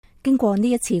經過呢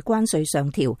一次關稅上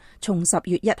調，從10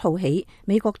月1號起，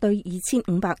美國對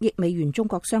2500億美元中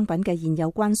國商品嘅現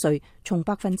有關稅從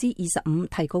25%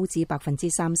提高至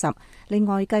30%。另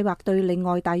外，計劃對另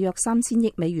外大約3000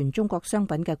億美元中國商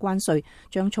品嘅關稅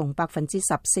將從10%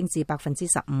升至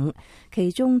15%。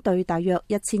其中對大約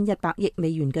1100億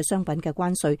美元嘅商品嘅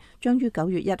關稅將於9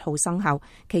月1號生效，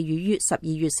其餘於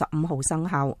12月15號生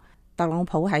效。特朗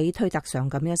普喺推特上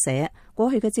咁樣寫：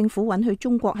過去嘅政府允許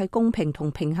中國喺公平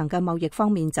同平衡嘅貿易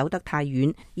方面走得太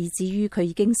遠，以至於佢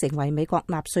已經成為美國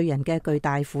納稅人嘅巨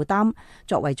大負擔。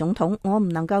作為總統，我唔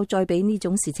能夠再俾呢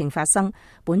種事情發生。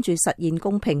本住實現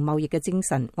公平貿易嘅精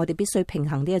神，我哋必須平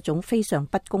衡呢一種非常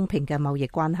不公平嘅貿易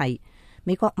關係。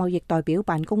美國貿易代表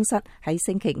辦公室喺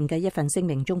星期五嘅一份聲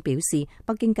明中表示，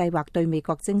北京計劃對美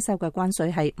國徵收嘅關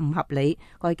稅係唔合理。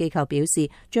該機構表示，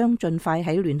將盡快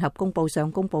喺聯合公報上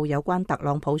公佈有關特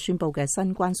朗普宣佈嘅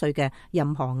新關稅嘅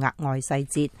任何額外細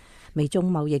節。美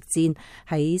中貿易戰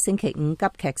喺星期五急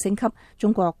劇升級。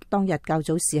中國當日較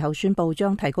早時候宣佈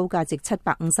將提高價值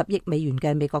750億美元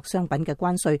嘅美國商品嘅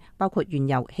關稅，包括原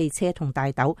油、汽車同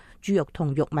大豆、豬肉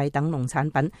同玉米等農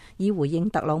產品，以回應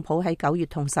特朗普喺9月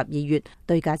同12月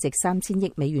對價值3000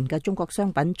億美元嘅中國商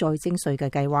品再徵稅嘅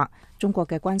計劃。中國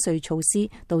嘅關稅措施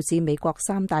導致美國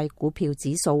3大股票指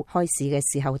數開市嘅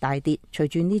時候大跌。隨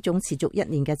住呢種持續1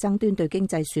年嘅爭端對經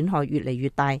濟損害越嚟越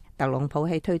大，特朗普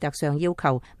喺推特上要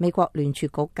求美國聯儲局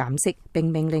減息，並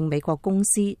命令美國公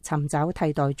司尋找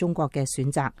替代中國嘅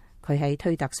選擇。佢喺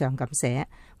推特上咁寫：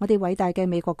我哋偉大嘅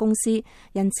美國公司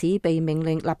因此被命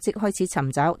令立即開始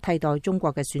尋找替代中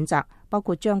國嘅選擇，包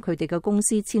括將佢哋嘅公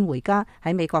司遷回家，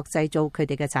喺美國製造佢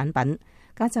哋嘅產品。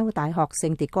加州大學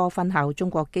聖迭戈分校中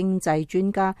國經濟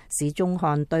專家史宗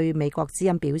漢對美國之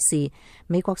音表示，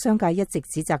美國商界一直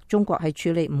指責中國喺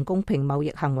處理唔公平貿易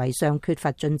行為上缺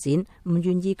乏進展，唔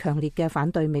願意強烈嘅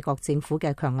反對美國政府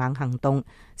嘅強硬行動。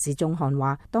史宗漢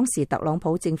話，當時特朗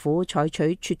普政府採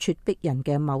取咄咄逼人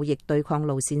嘅貿易對抗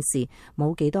路線時，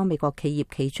冇幾多美國企業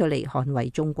企出嚟捍衛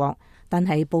中國，但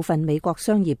係部分美國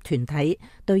商業團體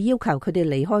對要求佢哋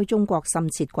離開中國深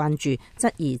切關注，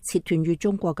質疑切斷與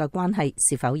中國嘅關係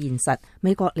是否現實。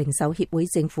美國零售協會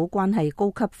政府關係高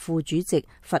級副主席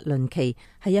弗倫奇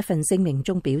喺一份聲明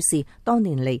中表示，多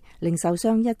年嚟零售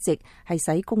商一直係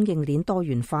使供應鏈多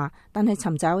元化，但係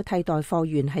尋找替代貨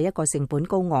源係一個成本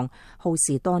高昂、耗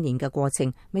時多年嘅過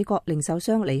程。美國零售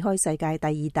商離開世界第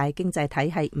2大經濟體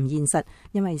系唔現實，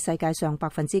因為世界上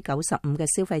95%嘅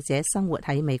消費者生活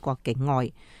喺美國境外。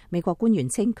美國官員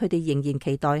稱，佢哋仍然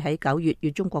期待喺9月與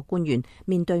中國官員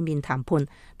面對面談判，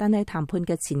但係談判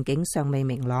嘅前景尚未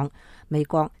明朗。美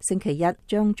國星期一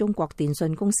將中國電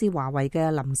信公司華為嘅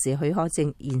臨時許可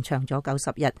證延長咗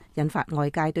90日，引發外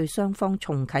界對雙方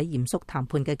重啟嚴肅談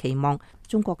判嘅期望。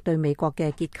中國對美國嘅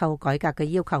結構改革嘅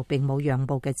要求並冇讓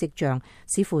步嘅跡象，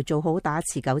似乎做好打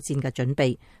持久戰嘅準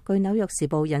備。據紐約時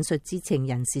報引述知情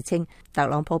人士稱，特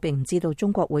朗普並唔知道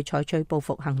中國會採取報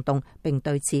復行動，並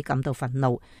對此感到憤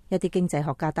怒。一啲經濟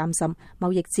學家擔心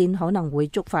貿易戰可能會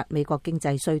觸發美國經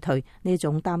濟衰退，呢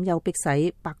種擔憂迫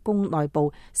使白宮內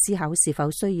部思考是否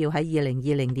需要喺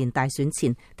2020年大選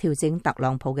前調整特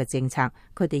朗普嘅政策。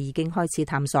佢哋已經開始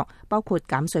探索包括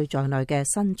減稅在內嘅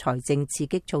新財政刺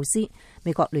激措施。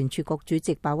美國聯儲局主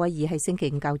席鮑威爾喺星期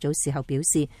五較早時候表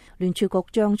示，聯儲局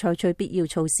將採取必要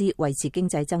措施維持經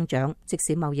濟增長，即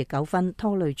使貿易糾紛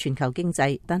拖累全球經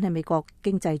濟，但係美國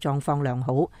經濟狀況良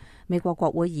好。美國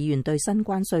國會議員對新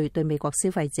關稅對美國消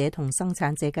費者同生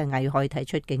產者嘅危害提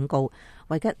出警告。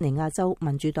維吉尼亞州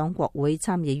民主黨國會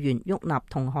參議員沃納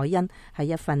同海恩喺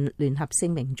一份聯合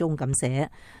聲明中咁寫：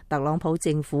特朗普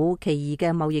政府奇異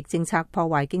嘅貿易政策破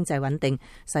壞經濟穩定，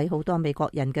使好多美國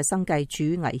人嘅生計處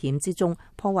於危險之中，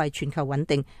破壞全球穩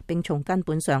定，並從根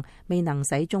本上未能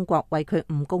使中國為佢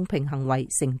唔公平行為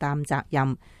承擔責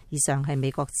任。以上係美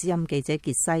國之音記者傑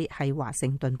西喺華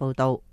盛頓報道。